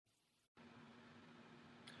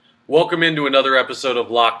Welcome into another episode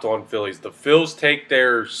of Locked On Phillies. The Phils take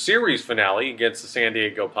their series finale against the San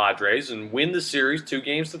Diego Padres and win the series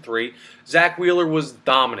 2-3. Zack Wheeler was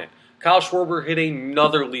dominant. Kyle Schwarber hit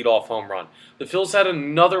another leadoff home run. The Phils had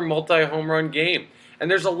another multi-home run game.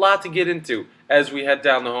 And there's a lot to get into as we head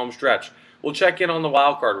down the home stretch. We'll check in on the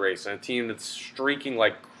wild card race and a team that's streaking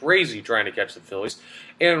like crazy trying to catch the Phillies.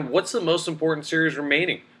 And what's the most important series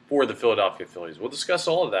remaining for the Philadelphia Phillies? We'll discuss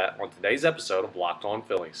all of that on today's episode of Locked On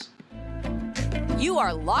Phillies. You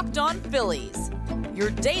are Locked On Phillies, your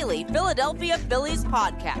daily Philadelphia Phillies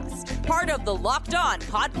podcast. Part of the Locked On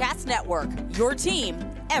Podcast Network, your team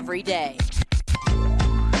every day.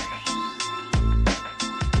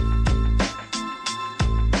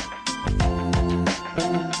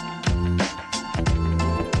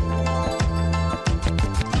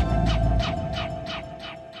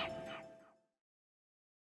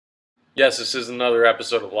 Yes, this is another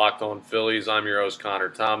episode of Locked On Phillies. I'm your host, Connor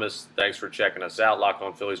Thomas. Thanks for checking us out. Locked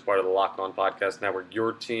On Phillies, part of the Locked On Podcast Network,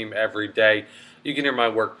 your team every day. You can hear my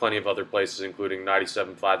work plenty of other places, including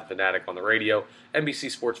 97.5 The Fanatic on the radio,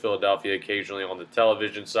 NBC Sports Philadelphia, occasionally on the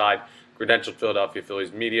television side, credentialed Philadelphia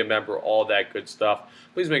Phillies media member, all that good stuff.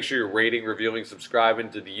 Please make sure you're rating, reviewing,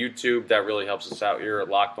 subscribing to the YouTube. That really helps us out here at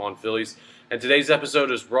Locked On Phillies. And today's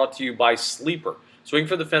episode is brought to you by Sleeper. Swing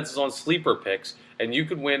for the fences on Sleeper picks, and you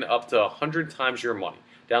could win up to 100 times your money.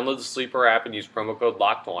 Download the Sleeper app and use promo code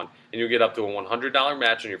LOCKEDON, and you'll get up to a $100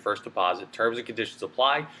 match on your first deposit. Terms and conditions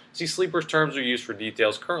apply. See Sleeper's terms are used for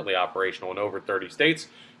details. Currently operational in over 30 states.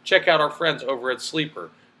 Check out our friends over at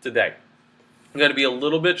Sleeper today. I'm going to be a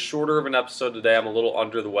little bit shorter of an episode today. I'm a little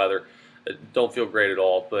under the weather. Don't feel great at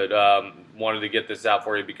all, but wanted to get this out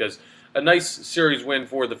for you because a nice series win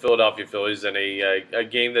for the Philadelphia Phillies and a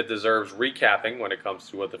game that deserves recapping when it comes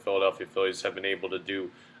to what the Philadelphia Phillies have been able to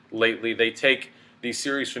do lately. They take the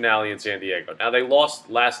series finale in San Diego. Now, they lost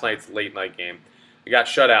last night's late-night game. They got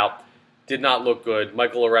shut out. Did not look good.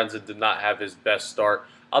 Michael Lorenzen did not have his best start.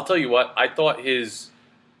 I'll tell you what, I thought his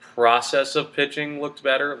process of pitching looked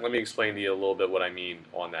better. Let me explain to you a little bit what I mean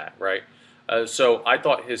on that, right? So I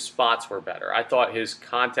thought his spots were better. I thought his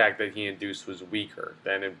contact that he induced was weaker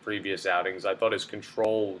than in previous outings. I thought his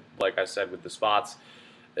control, like I said, with the spots,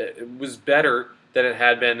 it was better than it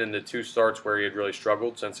had been in the two starts where he had really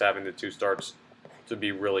struggled since having the two starts to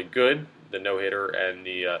be really good, the no-hitter and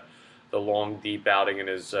the long, deep outing in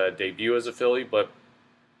his debut as a Philly, but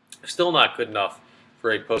still not good enough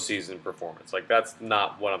for a postseason performance. Like, that's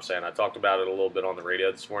not what I'm saying. I talked about it a little bit on the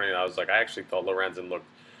radio this morning, and I was like, I actually thought Lorenzen looked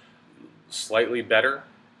slightly better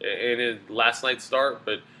in his last night's start,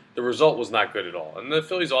 but the result was not good at all. And the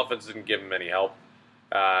Phillies offense didn't give him any help.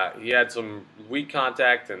 He had some weak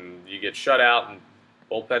contact, and you get shut out, and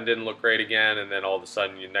bullpen didn't look great again, and then all of a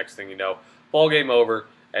sudden, next thing you know, ball game over,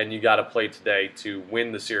 and you got to play today to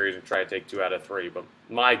win the series and try to take 2 out of 3. But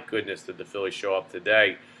my goodness, did the Phillies show up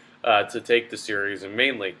today to take the series, and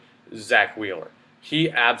mainly Zack Wheeler. He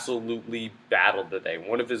absolutely battled today.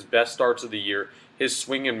 One of his best starts of the year. His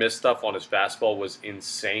swing and miss stuff on his fastball was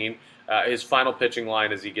insane. His final pitching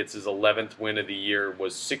line as he gets his 11th win of the year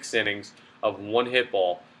was 6 innings of 1 hit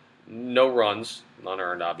ball, no runs, none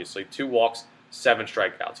earned obviously, 2 walks, 7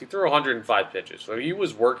 strikeouts. He threw 105 pitches, so he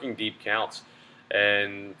was working deep counts.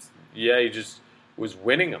 And yeah, he just was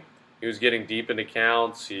winning them. He was getting deep into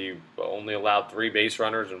counts. He only allowed 3 base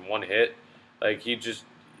runners and 1 hit. Like,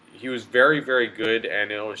 he was very, very good,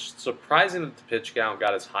 and it was surprising that the pitch count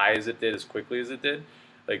got as high as it did, as quickly as it did.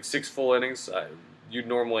 Like 6 full innings, you'd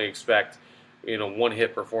normally expect, 1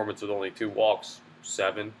 hit performance with only 2 walks,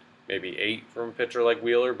 7, maybe 8 from a pitcher like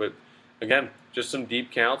Wheeler. But again, just some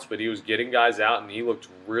deep counts, but he was getting guys out, and he looked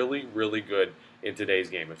really, really good in today's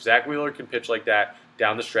game. If Zack Wheeler can pitch like that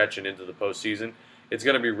down the stretch and into the postseason, it's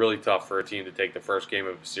going to be really tough for a team to take the first game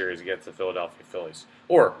of a series against the Philadelphia Phillies,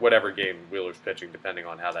 or whatever game Wheeler's pitching, depending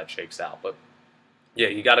on how that shakes out. But yeah,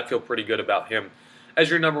 you got to feel pretty good about him as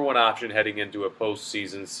your number 1 option heading into a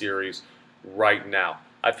postseason series right now.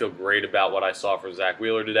 I feel great about what I saw for Zack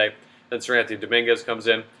Wheeler today. Then Seranthony Dominguez comes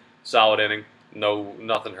in, solid inning,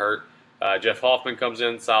 nothing hurt. Jeff Hoffman comes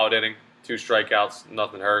in, solid inning, 2 strikeouts,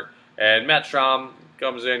 nothing hurt. And Matt Strahm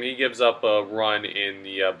comes in, he gives up a run in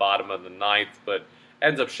the bottom of the 9th, but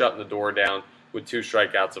ends up shutting the door down with 2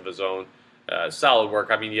 strikeouts of his own. Solid work.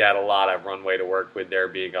 I mean, you had a lot of runway to work with there,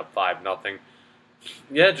 being up 5-0.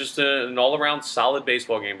 Yeah, just an all-around solid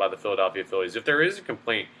baseball game by the Philadelphia Phillies. If there is a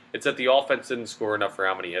complaint, it's that the offense didn't score enough for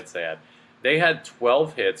how many hits they had. They had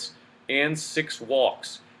 12 hits and 6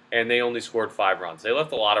 walks, and they only scored 5 runs. They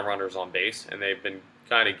left a lot of runners on base, and they've been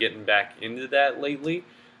kind of getting back into that lately.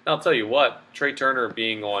 I'll tell you what, Trey Turner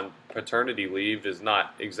being on paternity leave is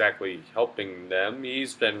not exactly helping them.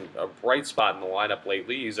 He's been a bright spot in the lineup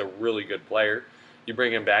lately. He's a really good player. You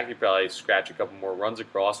bring him back, you probably scratch a couple more runs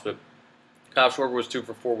across. But Kyle Schwarber was 2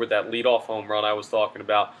 for 4 with that leadoff home run I was talking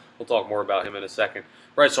about. We'll talk more about him in a second.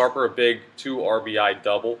 Bryce Harper, a big 2 RBI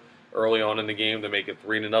double early on in the game to make it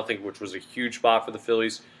 3-0, which was a huge spot for the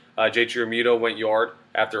Phillies. JT Realmuto went yard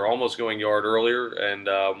after almost going yard earlier, and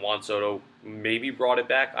Juan Soto maybe brought it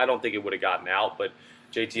back. I don't think it would have gotten out, but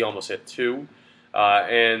JT almost hit 2.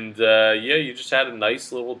 You just had a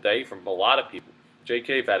nice little day from a lot of people. Jay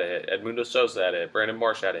Cave had a hit. Edmundo Sosa had a hit. Brandon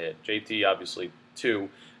Marsh had a hit. JT, obviously, 2,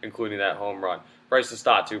 including that home run. Bryson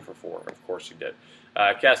Stott, 2 for 4. Of course he did.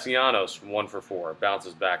 Castellanos, 1 for 4.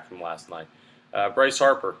 Bounces back from last night. Bryce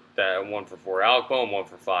Harper, 1 for 4. Alec Boehm, 1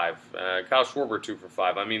 for 5. Kyle Schwarber, 2 for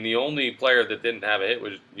 5. I mean, the only player that didn't have a hit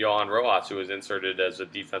was Johan Rojas, who was inserted as a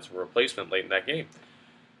defensive replacement late in that game.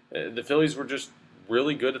 The Phillies were just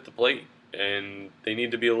really good at the plate, and they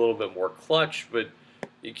need to be a little bit more clutch, but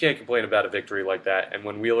you can't complain about a victory like that. And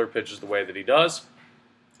when Wheeler pitches the way that he does,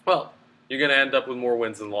 well, you're going to end up with more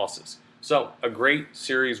wins than losses. So, a great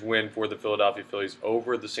series win for the Philadelphia Phillies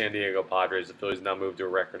over the San Diego Padres. The Phillies now move to a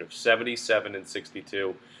record of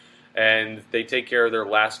 77-62, and they take care of their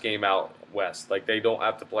last game out west. Like, they don't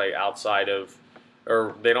have to play outside of,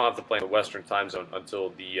 or they don't have to play in the Western time zone until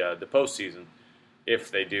the postseason,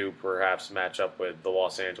 if they do perhaps match up with the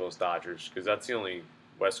Los Angeles Dodgers, because that's the only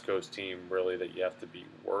West Coast team really that you have to be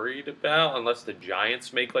worried about, unless the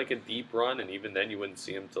Giants make like a deep run, and even then you wouldn't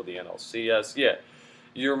see them until the NLCS. Yeah.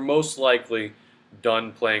 You're most likely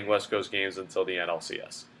done playing West Coast games until the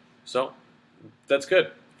NLCS. So that's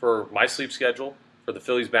good for my sleep schedule, for the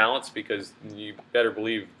Phillies' balance, because you better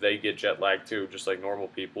believe they get jet lag too, just like normal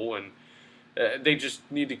people. And they just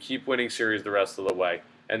need to keep winning series the rest of the way,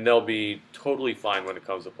 and they'll be totally fine when it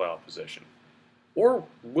comes to playoff position. Or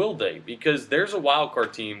will they? Because there's a wild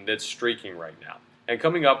card team that's streaking right now. And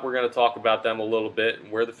coming up, we're going to talk about them a little bit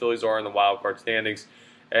and where the Phillies are in the wild card standings.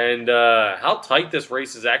 And how tight this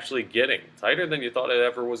race is actually getting. Tighter than you thought it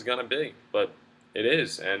ever was going to be. But it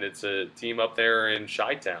is. And it's a team up there in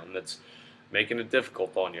Chi-Town that's making it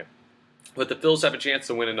difficult on you. But the Phillies have a chance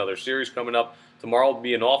to win another series coming up. Tomorrow will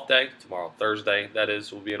be an off day. Tomorrow, Thursday, that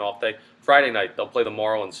is, will be an off day. Friday night, they'll play the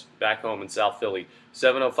Marlins back home in South Philly.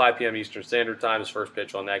 7:05 p.m. Eastern Standard Time is first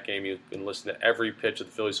pitch on that game. You can listen to every pitch of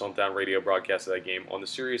the Phillies hometown radio broadcast of that game on the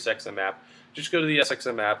SiriusXM app. Just go to the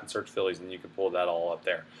SXM app and search Phillies, and you can pull that all up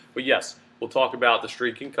there. But yes, we'll talk about the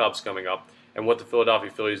streaking Cubs coming up and what the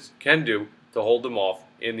Philadelphia Phillies can do to hold them off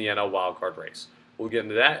in the NL wildcard race. We'll get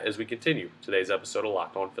into that as we continue today's episode of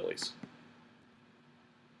Locked On Phillies.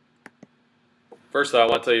 First, though, I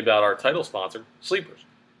want to tell you about our title sponsor, Sleeper.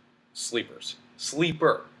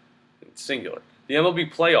 Sleeper. It's singular. The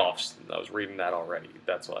MLB playoffs, I was reading that already.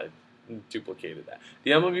 That's why I duplicated that.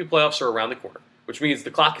 The MLB playoffs are around the corner, which means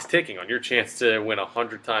the clock is ticking on your chance to win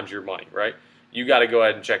 100 times your money, right? You got to go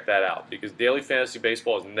ahead and check that out because daily fantasy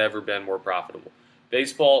baseball has never been more profitable.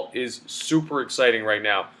 Baseball is super exciting right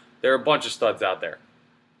now. There are a bunch of studs out there.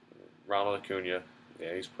 Ronald Acuna,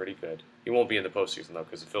 yeah, he's pretty good. He won't be in the postseason, though,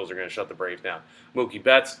 because the Phils are going to shut the Braves down. Mookie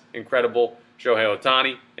Betts, incredible. Shohei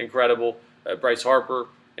Ohtani, incredible. Bryce Harper,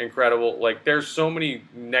 incredible. Like, there's so many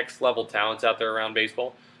next-level talents out there around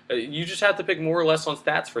baseball. You just have to pick more or less on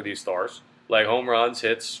stats for these stars, like home runs,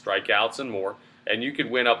 hits, strikeouts, and more, and you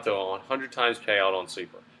could win up to 100 times payout on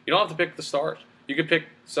Sleeper. You don't have to pick the stars. You could pick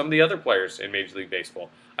some of the other players in Major League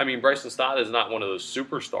Baseball. I mean, Bryson Stott is not one of those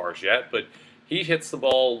superstars yet, but he hits the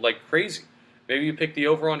ball like crazy. Maybe you pick the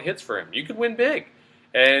over on hits for him. You could win big.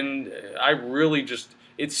 And I really just,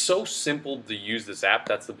 it's so simple to use this app.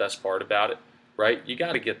 That's the best part about it, right? You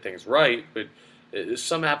got to get things right, but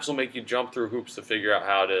some apps will make you jump through hoops to figure out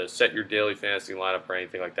how to set your daily fantasy lineup or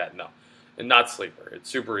anything like that. No, and not Sleeper. It's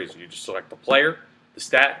super easy. You just select the player, the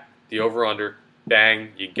stat, the over-under,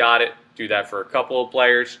 bang, you got it. Do that for a couple of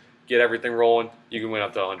players, get everything rolling. You can win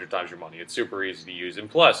up to 100 times your money. It's super easy to use. And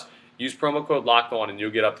plus, use promo code LOCKEDON and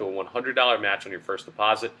you'll get up to a $100 match on your first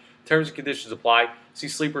deposit. Terms and conditions apply. See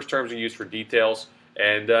Sleeper's terms and use for details.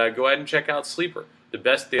 And go ahead and check out Sleeper, the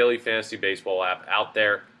best daily fantasy baseball app out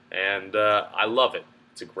there. And I love it.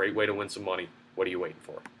 It's a great way to win some money. What are you waiting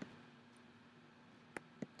for?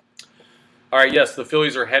 All right, yes, the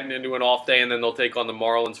Phillies are heading into an off day, and then they'll take on the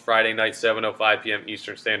Marlins Friday night, 7:05 p.m.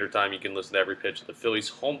 Eastern Standard Time. You can listen to every pitch of the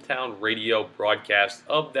Phillies' hometown radio broadcast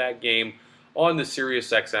of that game on the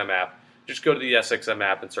SiriusXM app. Just go to the SXM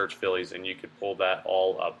app and search Phillies, and you can pull that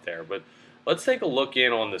all up there. But let's take a look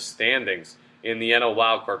in on the standings in the NL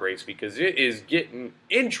wildcard race because it is getting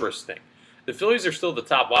interesting. the Phillies are still the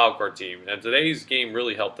top wildcard team, and today's game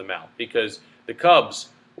really helped them out because the Cubs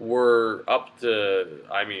were up to,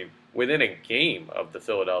 within a game of the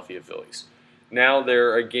Philadelphia Phillies. Now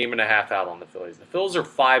they're a game and a half out on the Phillies. The Phillies are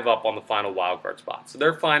 5 up on the final wildcard spot, so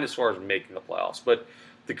they're fine as far as making the playoffs. But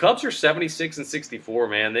the Cubs are 76 and 64,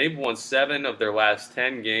 man. They've won 7 of their last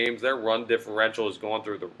 10 games. Their run differential has gone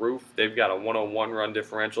through the roof. They've got a 101 run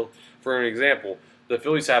differential. For an example, the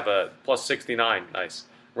Phillies have a plus 69, nice,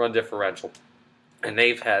 run differential. And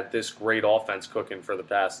they've had this great offense cooking for the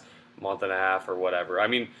past month and a half or whatever. I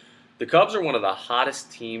mean, the Cubs are one of the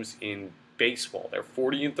hottest teams in baseball. They're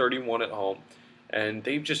 40 and 31 at home, and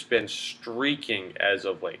they've just been streaking as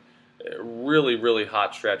of late. A really, really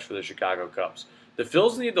hot stretch for the Chicago Cubs. The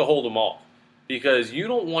Phils need to hold them off because you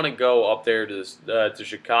don't want to go up there to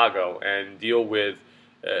Chicago and deal with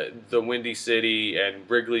the Windy City and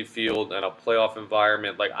Wrigley Field and a playoff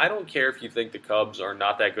environment. Like, I don't care if you think the Cubs are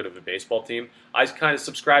not that good of a baseball team. I kind of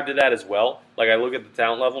subscribe to that as well. Like, I look at the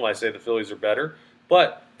talent level and I say the Phillies are better.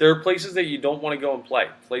 But there are places that you don't want to go and play.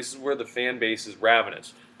 Places where the fan base is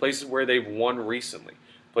ravenous. Places where they've won recently.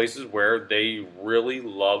 Places where they really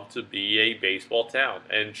love to be a baseball town.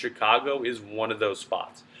 And Chicago is one of those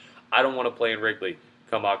spots. I don't want to play in Wrigley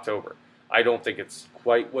come October. I don't think it's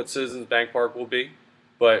quite what Citizens Bank Park will be.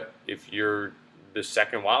 But if you're the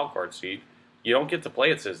second wild card seed, you don't get to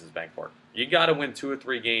play at Citizens Bank Park. You got to win 2 or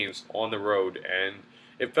 3 games on the road. And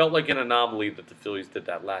it felt like an anomaly that the Phillies did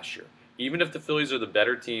that last year. Even if the Phillies are the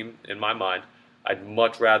better team, in my mind, I'd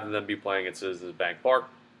much rather them be playing at Citizens Bank Park.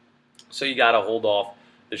 So you got to hold off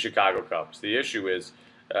the Chicago Cubs. The issue is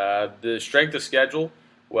the strength of schedule.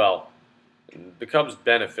 Well, the Cubs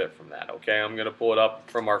benefit from that, okay? I'm going to pull it up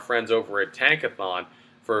from our friends over at Tankathon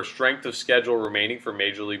for strength of schedule remaining for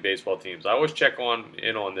Major League Baseball teams. I always check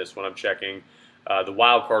in on this when I'm checking the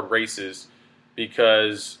wild card races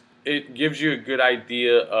because it gives you a good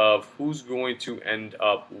idea of who's going to end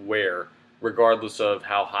up where, regardless of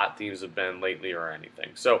how hot teams have been lately or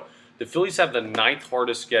anything. So the Phillies have the 9th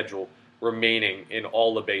hardest schedule remaining in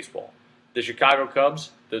all of baseball. The Chicago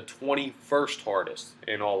Cubs, the 21st hardest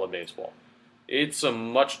in all of baseball. It's a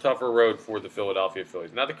much tougher road for the Philadelphia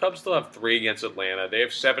Phillies. Now, the Cubs still have 3 against Atlanta. They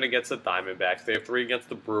have 7 against the Diamondbacks. They have 3 against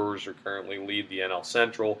the Brewers, who currently lead the NL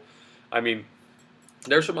Central. I mean,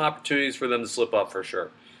 there's some opportunities for them to slip up for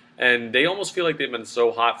sure. And they almost feel like they've been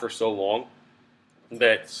so hot for so long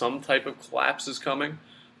that some type of collapse is coming.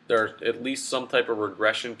 There's at least some type of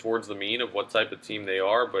regression towards the mean of what type of team they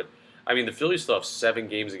are. But, I mean, the Phillies still have 7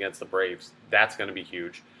 games against the Braves. That's going to be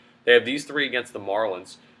huge. They have these 3 against the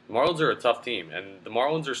Marlins. The Marlins are a tough team, and the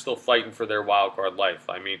Marlins are still fighting for their wild card life.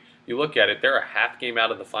 I mean, you look at it, they're a half game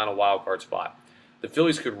out of the final wild card spot. The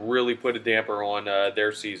Phillies could really put a damper on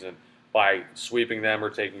their season by sweeping them or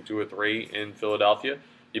taking 2 or 3 in Philadelphia.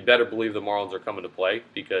 You better believe the Marlins are coming to play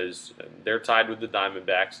because they're tied with the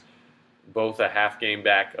Diamondbacks, both a half game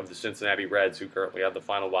back of the Cincinnati Reds, who currently have the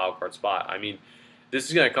final wild card spot. I mean, this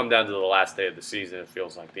is going to come down to the last day of the season, it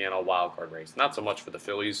feels like, the NL wild card race. Not so much for the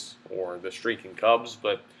Phillies or the streaking Cubs,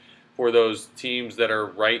 but for those teams that are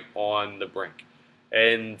right on the brink.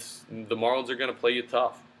 And the Marlins are going to play you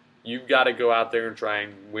tough. You've got to go out there and try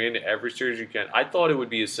and win every series you can. I thought it would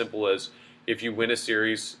be as simple as if you win a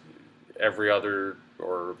series every other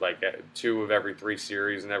or like 2 of every 3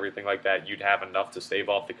 series and everything like that, you'd have enough to stave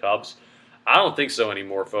off the Cubs. I don't think so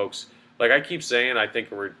anymore, folks. Like I keep saying, I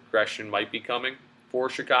think a regression might be coming for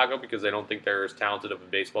Chicago because they don't think they're as talented of a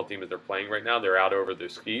baseball team as they're playing right now. They're out over their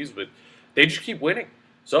skis, but they just keep winning.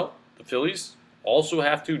 So the Phillies also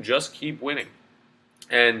have to just keep winning.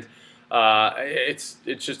 And it's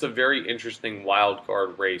just a very interesting wild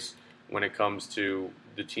card race when it comes to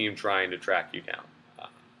the team trying to track you down.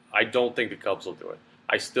 I don't think the Cubs will do it.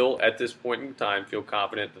 I still, at this point in time, feel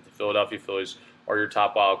confident that the Philadelphia Phillies are your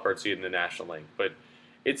top wild card seed in the National League. But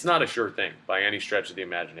it's not a sure thing by any stretch of the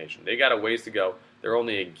imagination. They got a ways to go. They're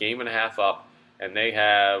only a game and a half up, and they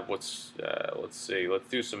have let's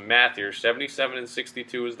do some math here. 77 and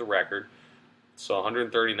 62 is the record. So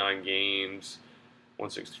 139 games,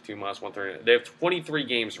 162 minus 139. They have 23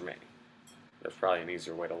 games remaining. That's probably an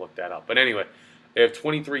easier way to look that up. But anyway, they have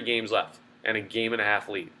 23 games left and a game and a half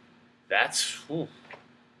lead. That's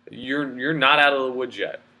you're not out of the woods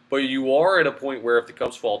yet, but you are at a point where if the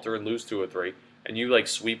Cubs falter and lose 2 or 3, and you like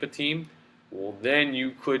sweep a team, well then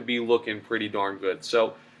you could be looking pretty darn good.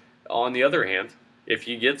 So on the other hand, if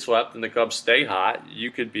you get swept and the Cubs stay hot,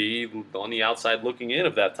 you could be on the outside looking in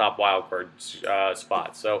of that top wild card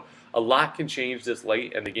spot. So a lot can change this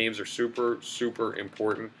late, and the games are super, super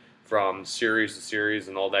important from series to series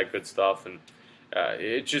and all that good stuff. And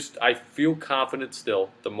I feel confident still.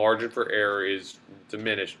 The margin for error is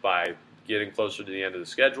diminished by getting closer to the end of the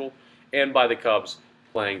schedule, and by the Cubs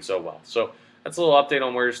playing so well. So that's a little update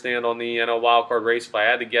on where you stand on the NL wildcard race. If I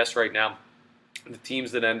had to guess right now, the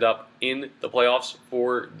teams that end up in the playoffs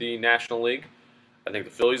for the National League, I think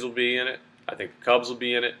the Phillies will be in it. I think the Cubs will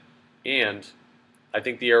be in it. And I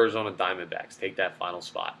think the Arizona Diamondbacks take that final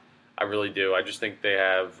spot. I really do. I just think they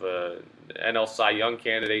have NL Cy Young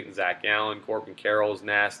candidate in Zack Allen. Corbin Carroll is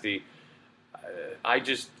nasty. I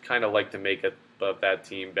just kind of like to make that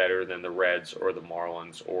team better than the Reds or the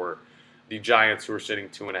Marlins or the Giants, who are sitting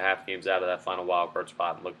 2.5 games out of that final wildcard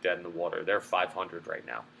spot and look dead in the water. They're 500 right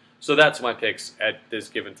now. So that's my picks at this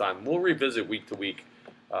given time. We'll revisit week to week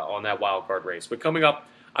on that wildcard race. But coming up,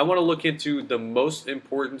 I want to look into the most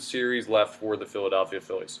important series left for the Philadelphia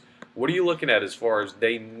Phillies. What are you looking at as far as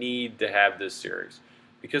they need to have this series?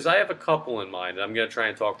 Because I have a couple in mind, and I'm going to try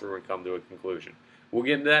and talk through and come to a conclusion. We'll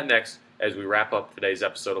get into that next as we wrap up today's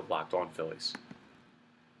episode of Locked On Phillies.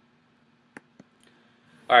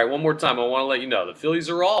 All right, one more time, I want to let you know the Phillies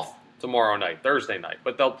are off tomorrow night, Thursday night,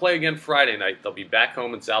 but they'll play again Friday night. They'll be back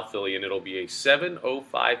home in South Philly, and it'll be a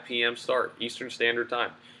 7:05 p.m. start, Eastern Standard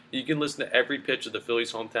Time. You can listen to every pitch of the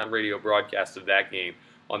Phillies hometown radio broadcast of that game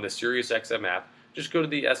on the SiriusXM app. Just go to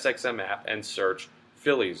the SXM app and search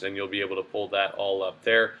Phillies, and you'll be able to pull that all up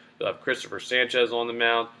there. You'll have Christopher Sanchez on the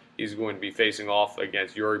mound. He's going to be facing off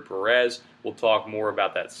against Yuri Perez. We'll talk more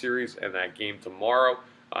about that series and that game tomorrow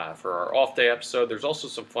for our off-day episode. There's also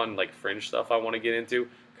some fun, fringe stuff I want to get into.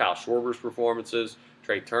 Kyle Schwarber's performances,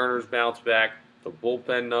 Trey Turner's bounce back, the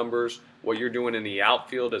bullpen numbers, what you're doing in the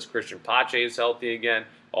outfield as Christian Pache is healthy again,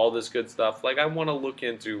 all this good stuff. I want to look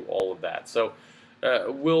into all of that. So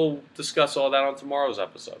we'll discuss all that on tomorrow's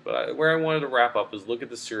episode. But where I wanted to wrap up is look at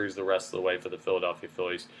the series the rest of the way for the Philadelphia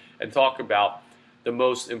Phillies and talk about the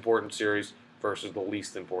most important series versus the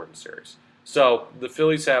least important series. So the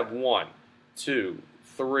Phillies have 1, 2,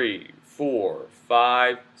 3, 4,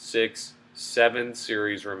 5, 6, 7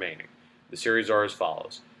 series remaining. The series are as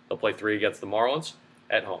follows. They'll play 3 against the Marlins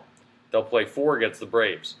at home. They'll play 4 against the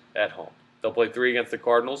Braves at home. They'll play 3 against the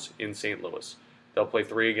Cardinals in St. Louis. They'll play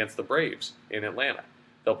 3 against the Braves in Atlanta.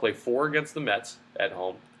 They'll play 4 against the Mets at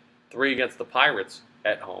home, 3 against the Pirates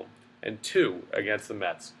at home, and 2 against the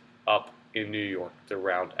Mets up in New York to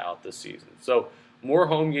round out the season. So more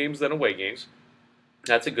home games than away games.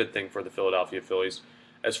 That's a good thing for the Philadelphia Phillies.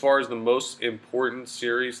 As far as the most important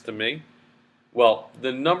series to me, well,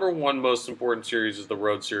 the number one most important series is the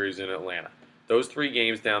road series in Atlanta. Those 3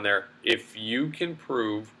 games down there, if you can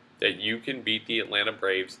prove that you can beat the Atlanta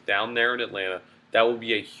Braves down there in Atlanta, that will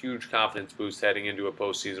be a huge confidence boost heading into a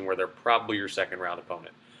postseason where they're probably your second-round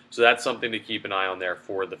opponent. So that's something to keep an eye on there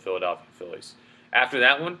for the Philadelphia Phillies. After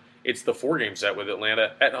that one, it's the 4-game set with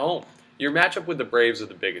Atlanta at home. Your matchup with the Braves are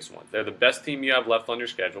the biggest one. They're the best team you have left on your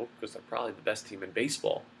schedule because they're probably the best team in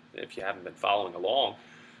baseball if you haven't been following along.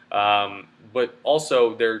 But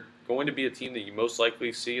also, they're going to be a team that you most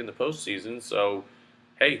likely see in the postseason. So,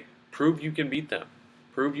 hey, prove you can beat them.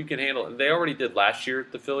 Prove you can handle it. They already did last year,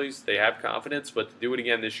 the Phillies. They have confidence, but to do it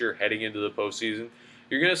again this year heading into the postseason,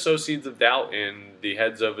 you're going to sow seeds of doubt in the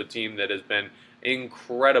heads of a team that has been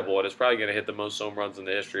incredible and is probably going to hit the most home runs in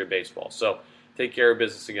the history of baseball. So take care of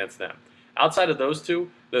business against them. Outside of those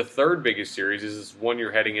two, the third biggest series is one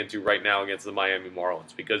you're heading into right now against the Miami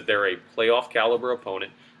Marlins because they're a playoff caliber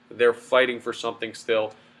opponent. They're fighting for something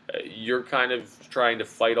still. You're kind of trying to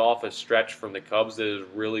fight off a stretch from the Cubs that is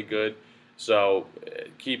really good. So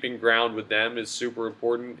keeping ground with them is super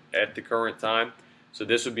important at the current time. So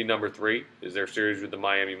this would be number 3, is their series with the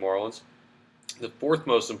Miami Marlins. The fourth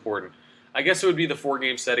most important, I guess it would be the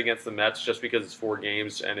 4-game set against the Mets just because it's 4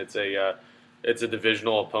 games and it's a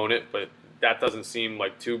divisional opponent, but that doesn't seem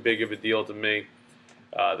like too big of a deal to me.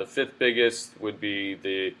 The 5th biggest would be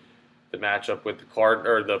the matchup with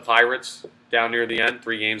the Pirates down near the end,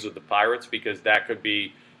 3 games with the Pirates, because that could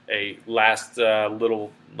be a last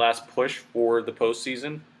push for the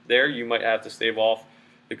postseason. There, you might have to stave off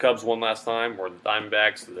the Cubs one last time, or the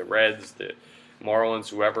Diamondbacks, the Reds, the Marlins,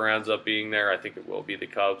 whoever ends up being there. I think it will be the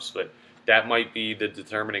Cubs, but that might be the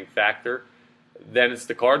determining factor. Then it's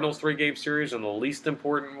the Cardinals 3-game series, and the least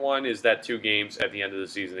important one is that 2 games at the end of the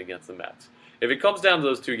season against the Mets. If it comes down to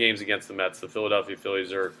those 2 games against the Mets, the Philadelphia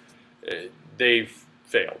Phillies they've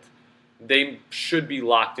failed. They should be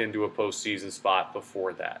locked into a postseason spot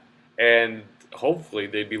before that. And hopefully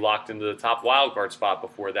they'd be locked into the top wildcard spot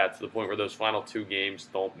before that, to the point where those final 2 games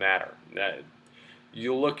don't matter.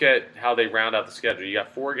 You look at how they round out the schedule. You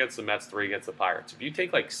got 4 against the Mets, 3 against the Pirates. If you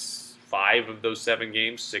take 5 of those 7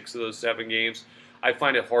 games, 6 of those 7 games, I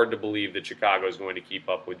find it hard to believe that Chicago is going to keep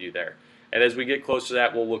up with you there. And as we get close to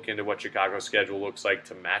that, we'll look into what Chicago's schedule looks like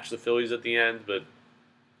to match the Phillies at the end. But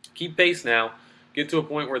Keep pace now. Get to a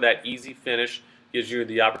point where that easy finish gives you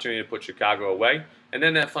the opportunity to put Chicago away. And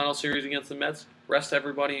then that final series against the Mets, rest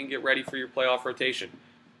everybody and get ready for your playoff rotation.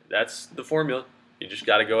 That's the formula. You just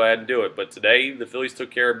got to go ahead and do it. But today, the Phillies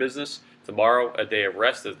took care of business. Tomorrow, a day of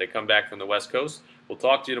rest as they come back from the West Coast. We'll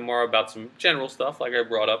talk to you tomorrow about some general stuff like I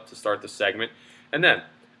brought up to start the segment. And then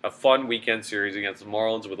a fun weekend series against the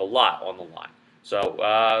Marlins with a lot on the line.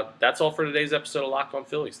 So that's all for today's episode of Locked On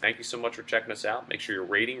Phillies. Thank you so much for checking us out. Make sure you're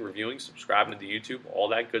rating, reviewing, subscribing to the YouTube, all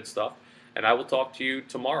that good stuff. And I will talk to you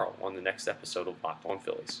tomorrow on the next episode of Locked On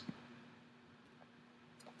Phillies.